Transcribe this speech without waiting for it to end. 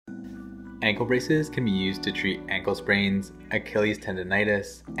Ankle braces can be used to treat ankle sprains, Achilles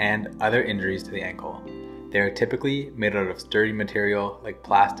tendonitis, and other injuries to the ankle. They are typically made out of sturdy material like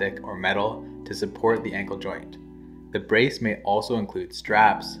plastic or metal to support the ankle joint. The brace may also include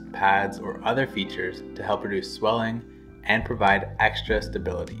straps, pads, or other features to help reduce swelling and provide extra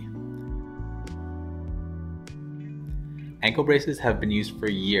stability. Ankle braces have been used for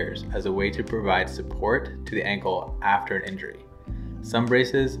years as a way to provide support to the ankle after an injury. Some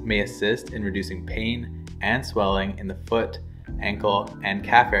braces may assist in reducing pain and swelling in the foot, ankle, and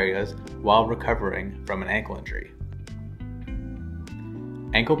calf areas while recovering from an ankle injury.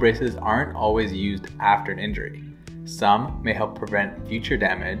 Ankle braces aren't always used after an injury. Some may help prevent future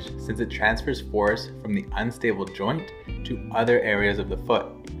damage since it transfers force from the unstable joint to other areas of the foot,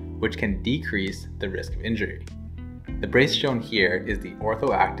 which can decrease the risk of injury. The brace shown here is the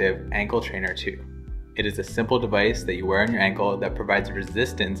OrthoActive Ankle Trainer 2. It is a simple device that you wear on your ankle that provides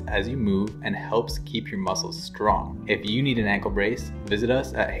resistance as you move and helps keep your muscles strong. If you need an ankle brace, visit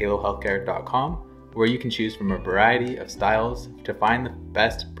us at halohealthcare.com, where you can choose from a variety of styles to find the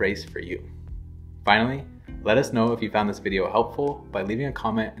best brace for you. Finally, let us know if you found this video helpful by leaving a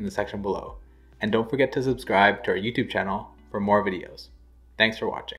comment in the section below. And don't forget to subscribe to our YouTube channel for more videos. Thanks for watching.